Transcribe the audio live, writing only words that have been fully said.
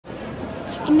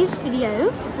in this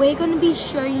video, we're going to be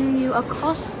showing you a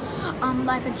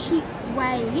like a cheap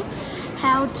way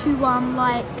how to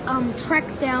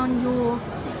track down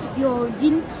your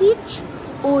vintage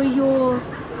or your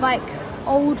like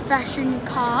old-fashioned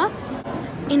car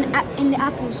in the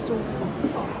Apple store.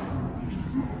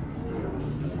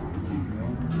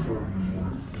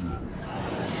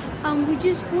 We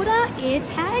just bought our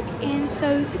AirTag, and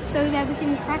so that we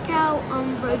can track our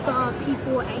Rover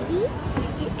P480,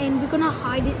 and we're gonna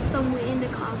hide it somewhere in the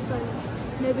car so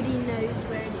nobody knows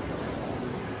where it is.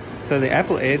 So the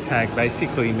Apple AirTag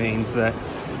basically means that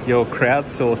you're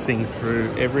crowdsourcing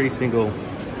through every single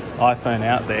iPhone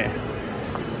out there.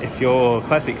 If your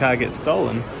classic car gets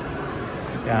stolen,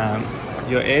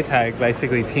 your AirTag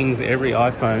basically pings every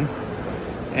iPhone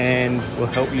and will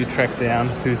help you track down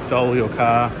who stole your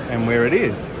car and where it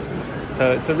is.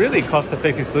 So it's a really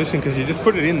cost-effective solution because you just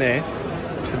put it in there,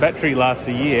 the battery lasts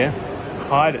a year,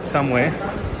 hide it somewhere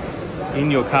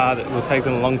in your car that will take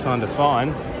them a long time to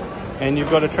find, and you've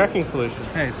got a tracking solution.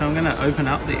 Okay, so I'm going to open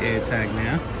up the AirTag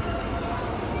now.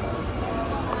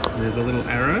 There's a little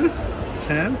arrow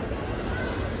tab,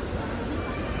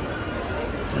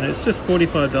 and it's just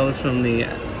 $45 from the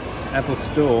Apple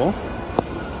Store.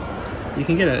 You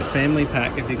can get a family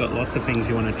pack if you've got lots of things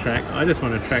you want to track. I just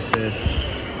want to track the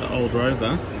old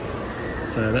Rover,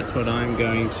 so that's what I'm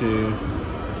going to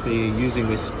be using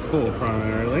this for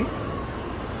primarily.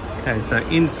 Okay, so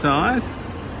inside,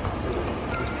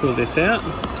 just pull this out.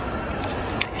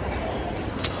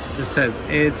 It just says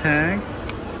AirTag.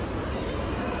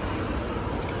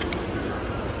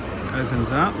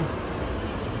 Opens up.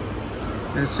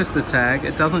 And it's just the tag.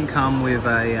 It doesn't come with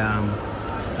a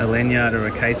lanyard or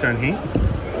a case or anything,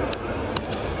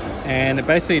 and it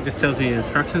basically just tells you the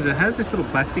instructions. It has this little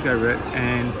plastic over it,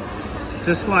 and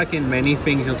just like in many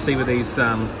things you'll see with these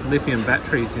lithium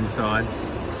batteries inside,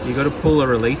 you've got to pull a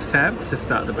release tab to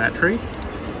start the battery.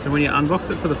 So when you unbox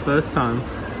it for the first time,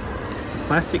 the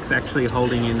plastic's actually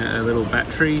holding in a little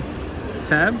battery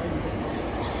tab,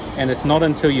 and it's not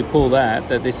until you pull that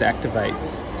this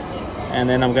activates. And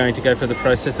then I'm going to go through the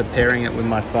process of pairing it with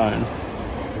my phone.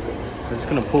 I'm just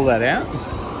going to pull that out,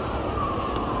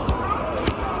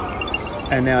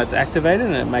 and now it's activated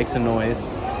and it makes a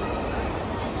noise.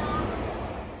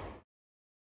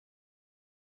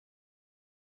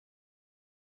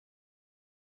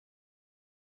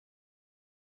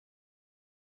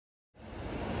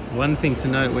 One thing to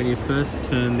note, when you first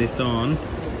turn this on,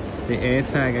 the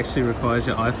AirTag actually requires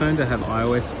your iPhone to have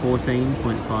iOS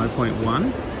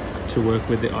 14.5.1 to work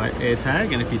with the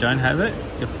AirTag, and if you don't have it,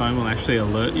 your phone will actually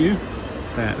alert you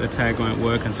that the tag won't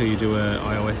work until you do an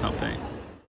iOS update.